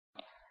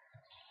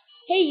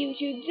Hey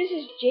YouTube, this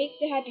is Jake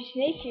the Happy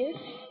Snake here.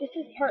 This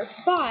is part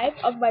 5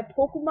 of my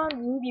Pokemon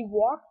Ruby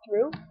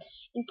walkthrough.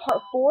 In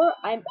part 4,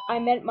 I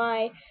met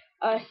my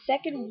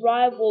second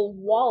rival,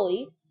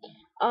 Wally.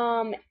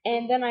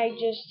 And then I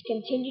just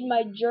continued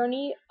my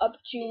journey up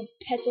to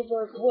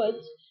Petalburg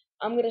Woods.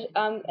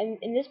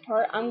 In this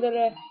part, I'm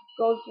gonna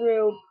go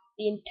through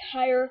the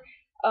entire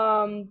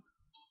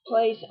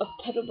place of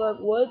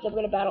Petalburg Woods. I'm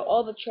gonna battle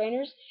all the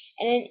trainers,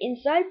 and then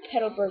inside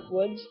Petalburg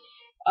Woods,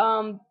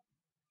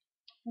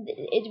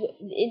 it's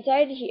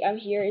inside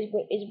here is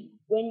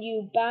when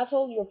you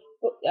battle your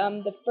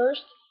the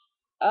first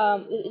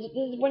this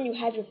is when you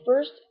have your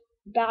first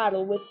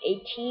battle with a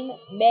Team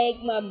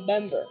Magma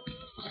member.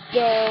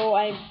 So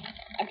I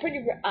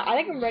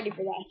think I'm ready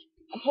for that.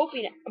 I'm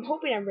hoping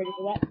I'm ready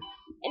for that.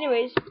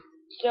 Anyways,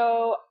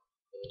 so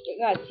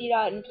I got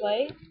C-Dot in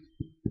play.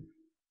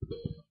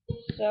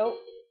 So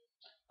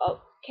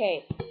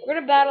okay, we're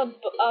gonna battle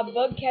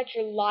Bug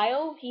Catcher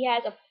Lyle. He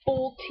has a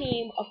full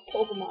team of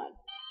Pokemon.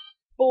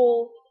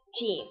 Full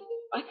team.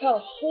 I caught a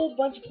whole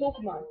bunch of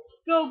Pokemon.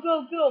 Go,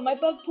 go, go! My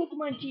bug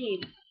Pokemon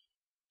team.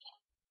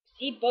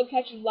 See, Bug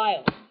Catcher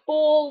Lyle.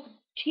 Full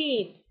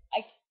team.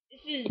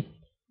 This is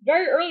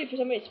very early for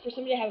somebody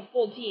to have a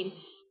full team.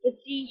 But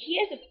see,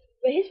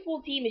 but his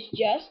full team is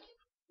just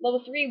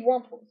level 3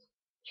 Wurmples.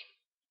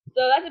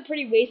 So that's a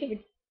pretty waste of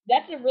a.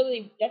 That's a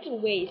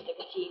waste of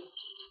a team.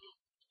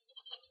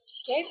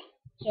 Okay,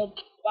 so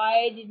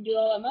I didn't do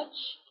all that much.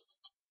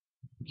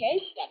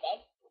 Okay, not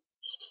bad.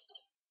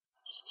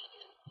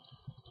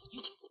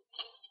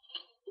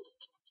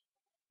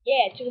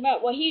 Yeah, took him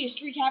out. Well, he used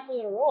 3 tackles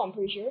in a row, I'm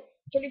pretty sure.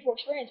 34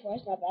 experience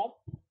points, not bad.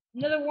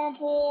 Another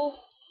Wurmple.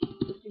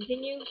 Let's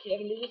continue. See if I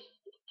can do this.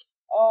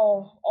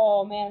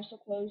 Oh man, I'm so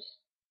close.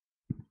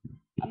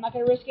 I'm not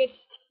gonna risk it.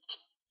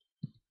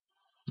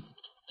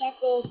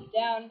 Tackle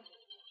down.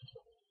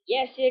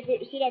 Yeah, see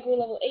that grew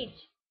level 8.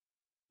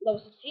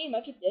 Level 16,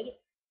 Mudkip did.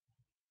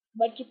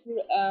 Mudkip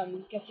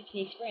got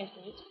 16 experience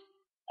points.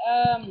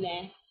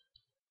 Nah.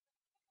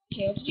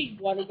 Okay, let's use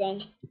Water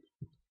Gun.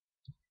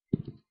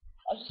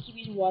 I'll just keep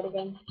using Water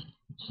Gun.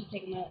 Just to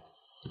take him out.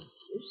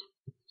 Oops.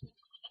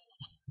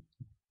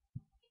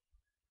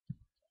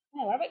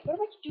 Man, what am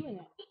I keep doing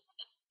that?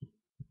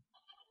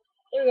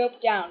 There we go,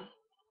 down.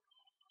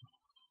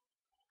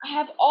 I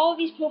have all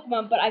these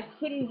Pokemon, but I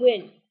couldn't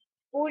win.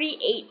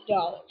 $48.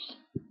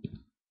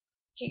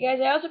 Okay,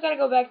 guys, I also gotta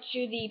go back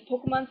to the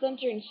Pokemon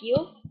Center and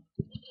heal.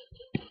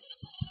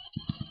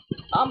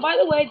 By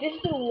the way, this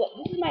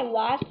is my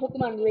last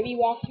Pokemon Ruby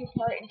walkthrough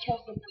part until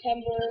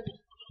September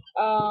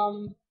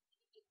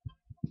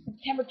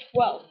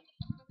 12th.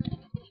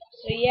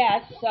 So yeah,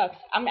 that sucks.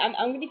 I'm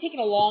gonna be taking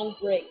a long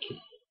break.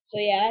 So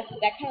yeah,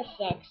 that kind of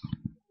sucks.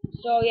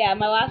 So yeah,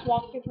 my last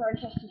walkthrough part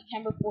until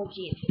September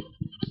 14th.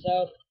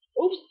 So,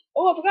 oops.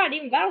 Oh, I forgot. I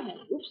didn't even battle him.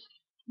 Oops.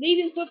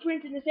 Leaving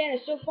footprints in the sand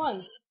is so fun.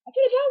 I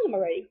could have battled him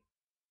already.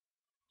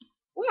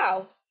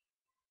 Wow.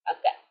 I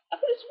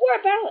could have swore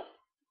I battled.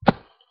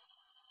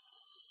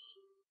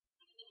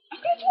 I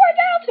could have swore I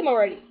battled him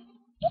already.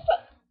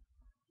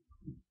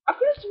 I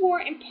could have swore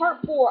in part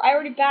 4 I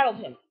already battled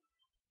him.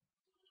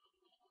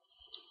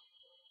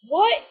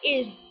 What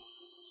is?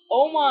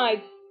 Oh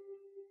my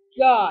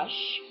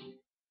gosh.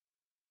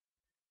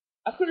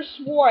 I could have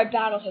swore I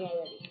battled him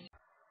already.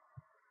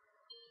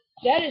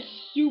 That is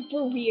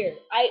super weird.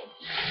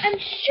 I'm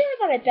sure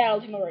that I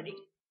battled him already.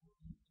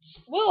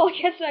 Well,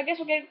 I guess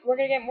we're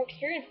gonna get more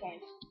experience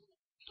points.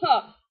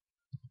 Huh.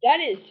 That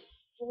is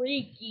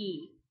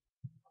freaky.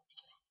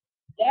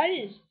 That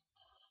is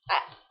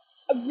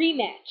a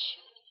rematch.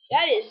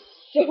 That is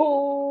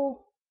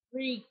so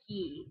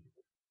freaky.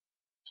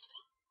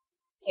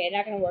 Okay,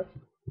 not gonna work.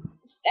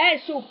 That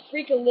is so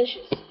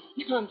freakalicious.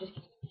 No, I'm just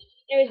kidding.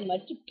 There's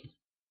Mudkip.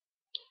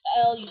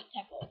 I'll use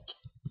Tackle.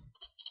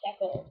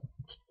 Tackle.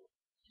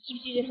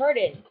 Keeps using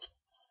Herded.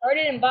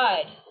 Herded and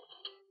Bide.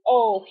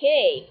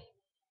 Okay.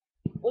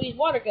 We'll use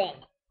Water Gun.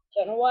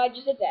 Don't know why I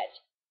just did that.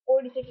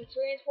 46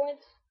 experience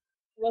points.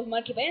 Love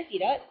Mudkip and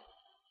C-Dot.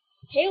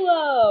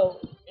 Halo!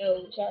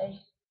 No,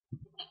 sorry.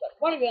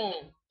 Water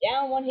Gun.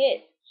 Down 1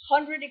 hit.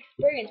 100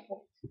 experience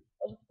points.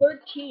 Level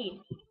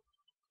 13.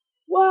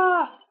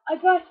 Wow! I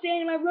got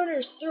sand in my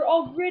runners. They're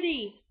all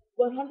gritty.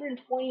 $128.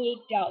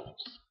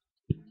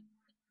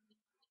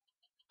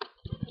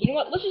 You know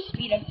what? Let's just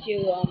speed up to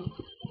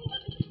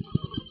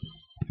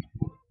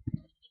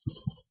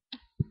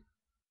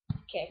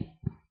okay.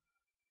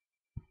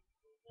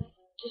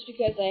 Just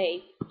because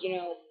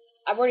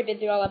I've already been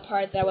through all that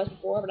part that I was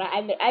before, but I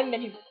haven't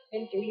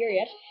been through here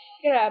yet.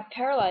 I gotta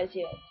paralyze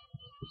you.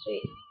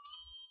 Sweet.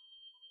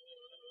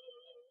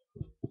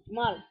 Come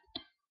on.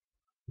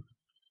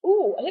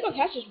 Ooh, I think I'll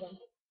catch this one.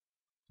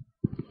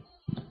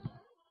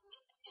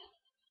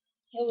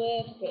 He'll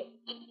live. Okay.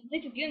 I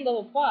think it's getting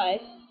level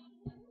 5.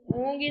 I'm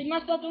gonna use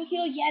my spell to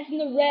kill. Yes, in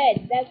the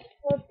red. That's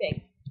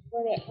perfect.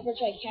 We're gonna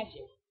try to catch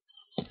it.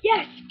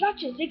 Yes,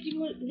 gotcha.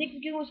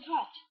 Zigzagoon was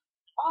caught.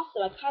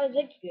 Awesome. I caught a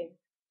Zigzagoon.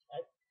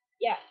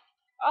 Yeah,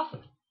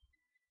 awesome.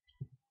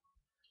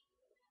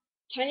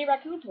 Tiny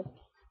raccoon Pokemon.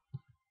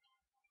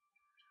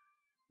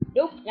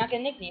 Nope, not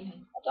gonna nickname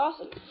him. That's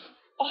awesome.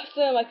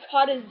 Awesome, I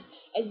caught a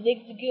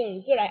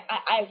Zigzagoon. Good, I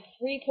have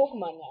 3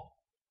 Pokemon now.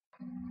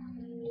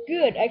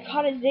 Good, I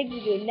caught a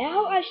Zigzagoon.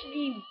 Now I should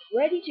be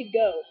ready to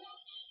go.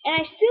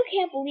 And I still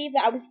can't believe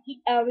that I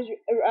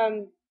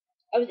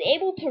was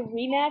able to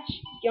rematch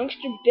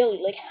Youngster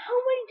Billy. Like, how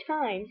many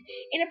times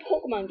in a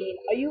Pokemon game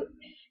are you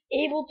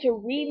able to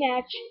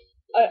rematch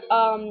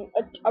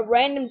a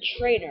random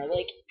trainer?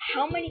 Like,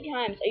 how many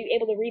times are you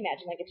able to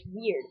rematch? Like, it's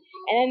weird.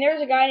 And then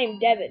there's a guy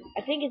named Devin.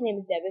 I think his name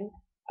is Devin.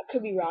 I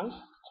could be wrong.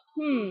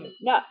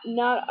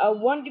 Not a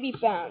one to be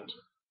found.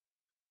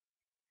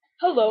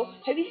 Hello,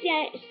 have you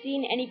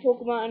seen any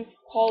Pokemon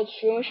called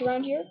Shroomish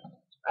around here?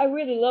 I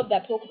really love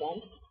that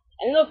Pokemon.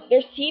 And look,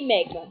 there's Team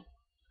Magma.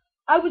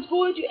 I was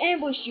going to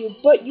ambush you,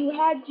 but you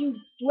had to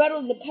dwell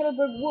in the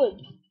Petalburg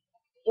woods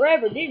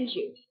forever, didn't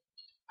you?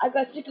 I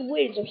got sick of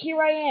waiting, so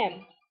here I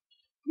am.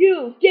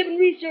 You, Devin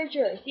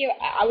Researcher! See,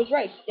 I was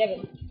right,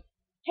 Devin.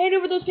 Hand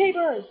over those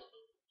papers!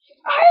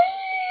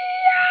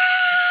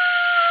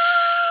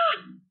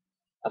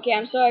 Okay,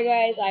 I'm sorry,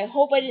 guys. I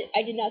hope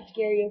I did not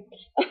scare you.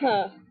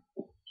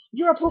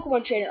 You're a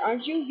Pokemon trainer,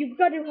 aren't you? You've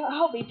got to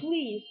help me,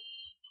 please.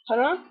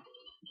 Huh?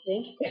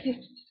 Think?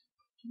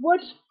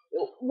 What?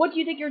 What do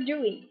you think you're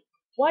doing?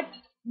 What?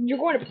 You're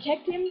going to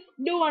protect him?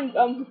 No one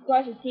who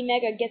crosses Team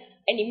Mega gets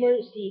any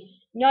mercy.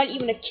 Not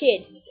even a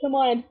kid. Come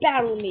on and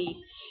battle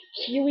me.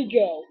 Here we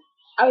go.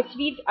 I would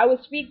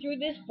speed through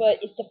this, but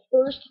it's the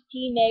first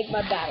Team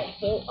Magma battle,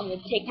 so I'm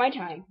gonna take my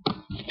time.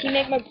 Team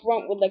Magma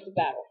Grunt would like to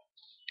battle.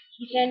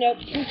 He sent out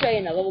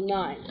Putraina at level 9.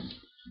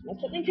 Now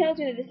something tells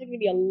me that this is gonna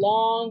be a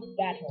long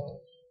battle.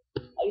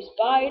 I'll use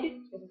Bide,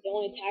 because it's the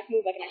only attack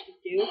move I can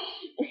actually do.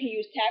 He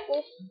used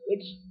Tackle,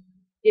 which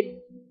did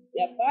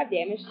 5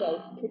 damage,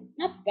 so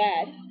not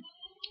bad.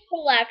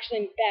 Well,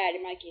 actually, bad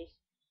in my case.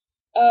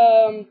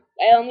 I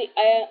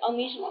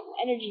unleash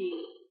energy.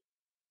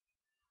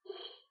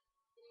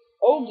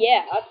 Oh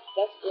yeah,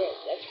 that's great.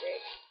 That's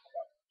great.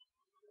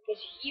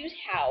 Because he used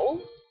Howl,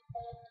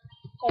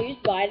 so I'll use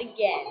Bide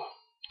again.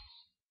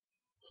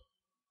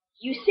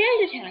 Use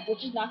Sand Attack,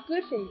 which is not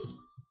good for me.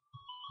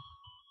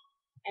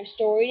 I'm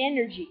storing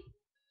energy.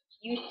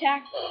 Use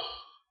Tackle.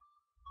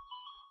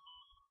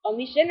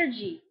 Unleash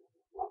energy.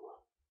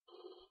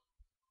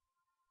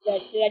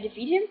 Did I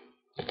defeat him?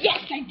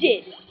 Yes, I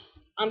did!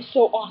 I'm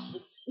so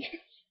awesome.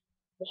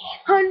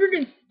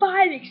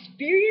 105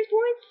 experience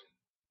points?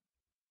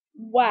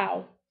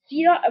 Wow.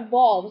 Seedot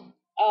evolves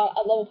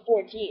at level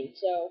 14,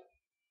 so,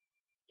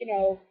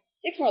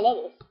 6 more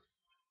levels.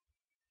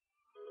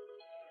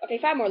 Okay,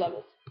 5 more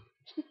levels.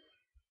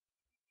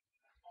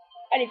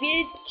 I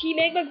defeated Team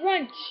Magma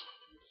Grunt.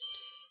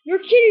 You're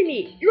kidding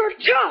me! You're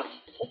tough!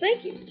 Well,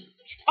 thank you.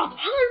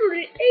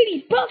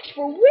 180 bucks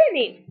for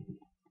winning!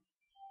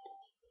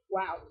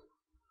 Wow.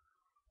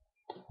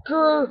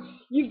 Grr,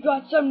 you've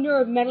got some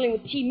nerve meddling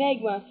with Team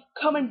Magma.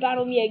 Come and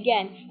battle me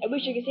again. I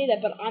wish I could say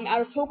that, but I'm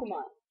out of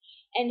Pokemon.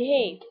 And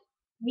hey,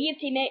 we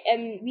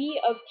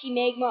of Team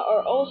Magma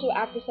are also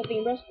after something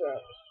in Westboro.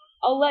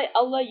 I'll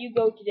let you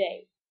go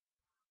today.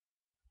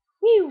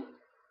 Whew,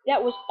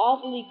 that was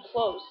awfully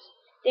close.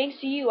 Thanks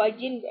to you,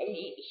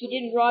 he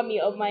didn't rob me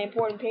of my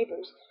important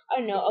papers. I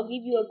don't know. I'll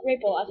give you a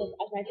Great Ball as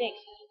my thanks.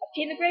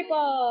 Obtain the Great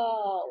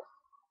Ball.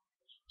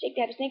 Take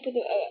that snake.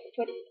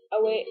 Put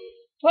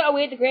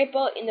away the Great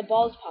Ball in the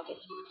ball's pocket.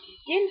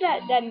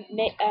 Didn't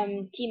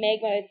Team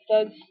Magma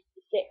thugs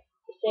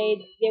say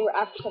they were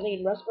after something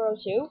in Westboro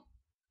too?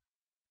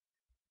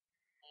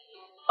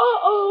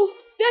 Uh-oh!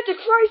 That's a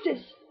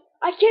crisis!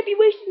 I can't be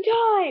wasting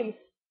time!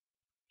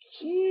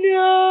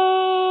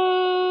 No!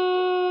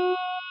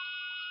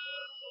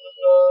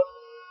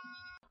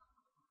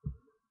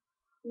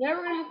 Now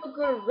we're gonna have to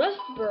go to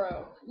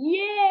Rustboro.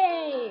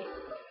 Yay!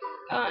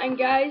 And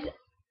guys,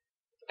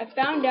 I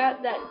found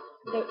out that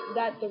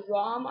the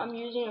ROM I'm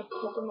using of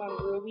Pokemon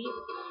Ruby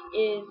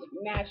is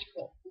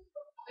magical.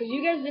 Cause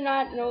you guys did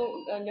not know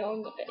in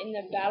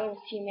the battle of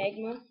Team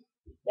Magma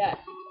that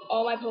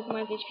all my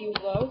Pokemon's HP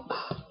was low.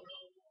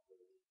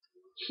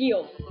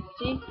 Healed.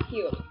 See?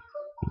 Healed.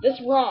 This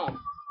ROM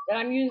that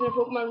I'm using in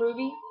Pokemon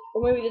Ruby,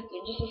 or maybe just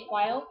this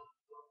file,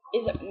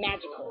 is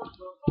magical.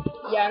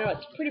 Yeah, I know,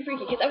 it's pretty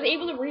freaky, because I was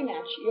able to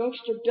rematch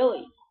Youngster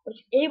Billy. I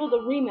was able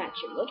to rematch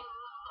him. Like,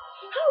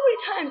 how many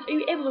times are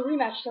you able to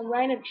rematch some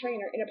random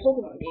trainer in a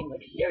Pokemon game?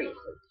 Like,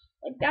 seriously.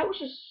 Like, that was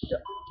just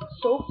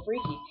so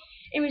freaky.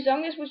 Anyways,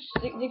 I'm going to switch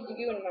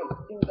Zigzagoon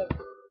in the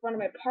front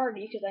of my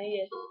party, because I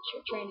need to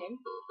train him.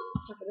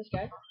 Except for this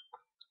guy.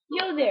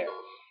 Yo there!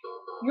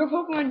 Your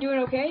Pokemon doing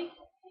okay?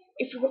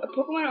 If your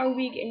Pokemon are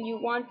weak and you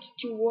want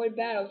to avoid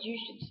battles, you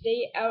should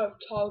stay out of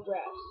tall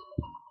grass.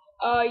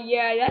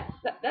 Yeah,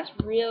 that's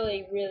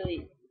really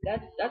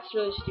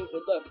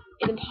stupid. Look,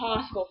 it's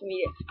impossible for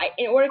me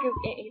to. In order to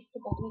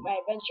complete my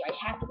adventure, I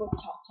have to go to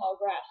tall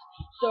grass.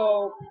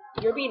 So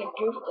you're being a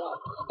goofball.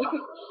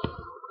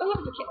 Oh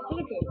look, it's a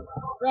Pikachu.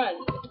 Run.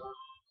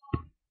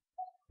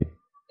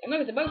 And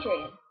look, it's a bug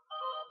trainer.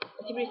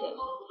 Let's see what he says.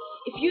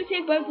 If you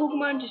take bug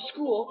Pokemon to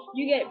school,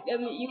 you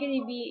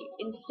can be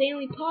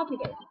insanely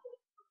popular.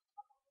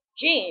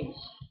 James.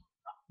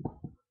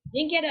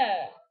 Didn't get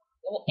a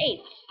level 8.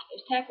 It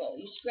was tackle.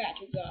 You scratch.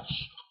 Oh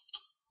gosh.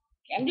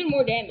 Okay, I'm doing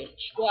more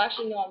damage. Well,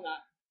 actually, no, I'm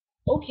not.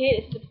 Okay,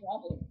 this is a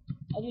problem.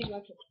 I'll use my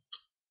trick.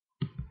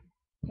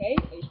 Okay,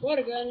 I use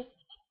water gun.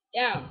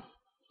 Down.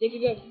 They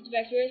could go to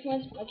back experience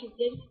points. My kid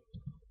did.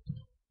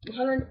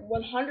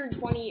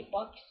 128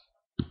 bucks.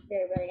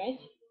 Very, very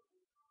nice.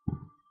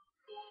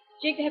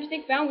 Jake the Heavy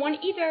Stick found one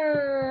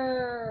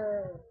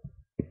ether.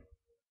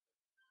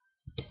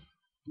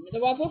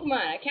 Another wild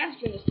Pokemon. I cast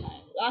for this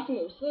time. Last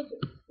move, Slippery.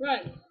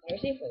 Run. Very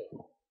safely.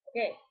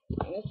 Okay,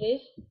 and this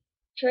is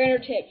Trainer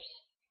Tips.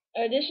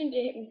 In addition to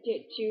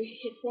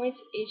hit points,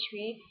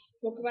 HP,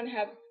 Pokemon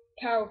have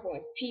power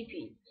points,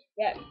 PP,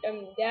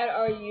 that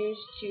are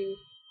used to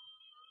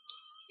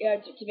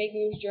make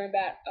moves during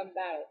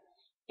battle.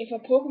 If a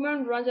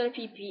Pokemon runs out of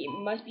PP,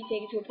 it must be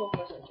taken to a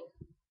Pokemon Center.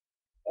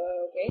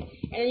 Okay,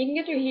 and then you can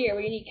get through here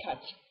where you need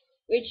cut,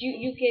 which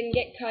you can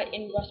get cut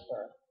in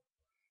Rustboro.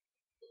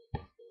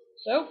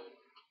 So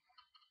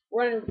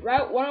we're on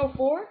Route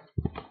 104.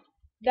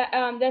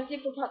 That's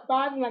it for part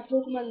 5 of my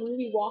Pokemon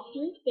Ruby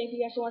walkthrough. Thank you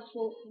guys so much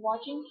for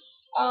watching.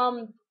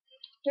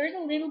 There's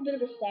a little bit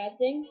of a sad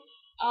thing.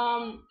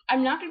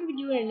 I'm not going to be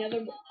doing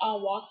another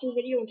walkthrough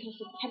video until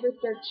September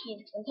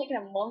 13th. I'm taking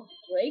a month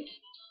break,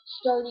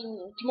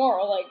 starting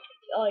tomorrow.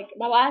 Like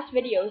my last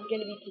video is going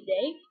to be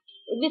today.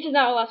 This is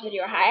not my last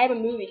video. I have a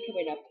movie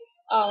coming up.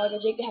 Like a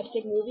Jake the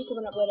Hepstick movie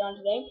coming up later on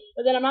today.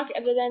 But then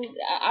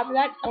after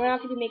that, I'm not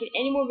going to be making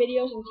any more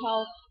videos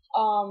until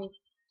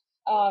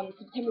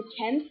September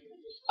 10th.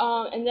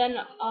 And then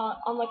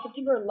on like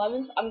September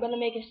 11th, I'm gonna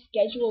make a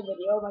schedule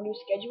video, my new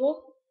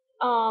schedule.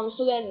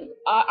 So then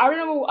I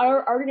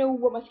already know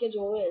what my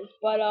schedule is,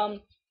 but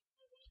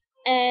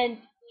and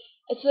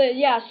so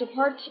yeah, so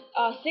part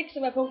 6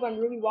 of my Pokemon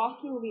Ruby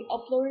walkthrough will be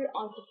uploaded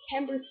on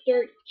September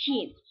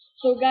 13th.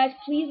 So guys,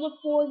 please look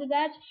forward to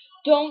that.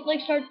 Don't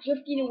like start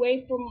drifting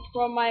away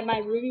from my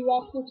Ruby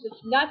walkthrough because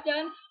it's not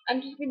done.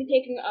 I'm just gonna be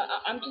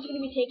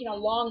taking a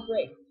long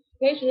break.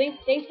 Okay, so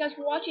thanks guys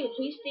for watching.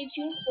 Please stay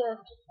tuned for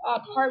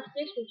part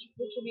 6,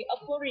 which will be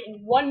uploaded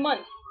in 1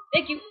 month.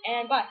 Thank you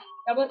and bye.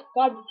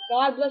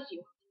 God bless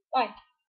you. Bye.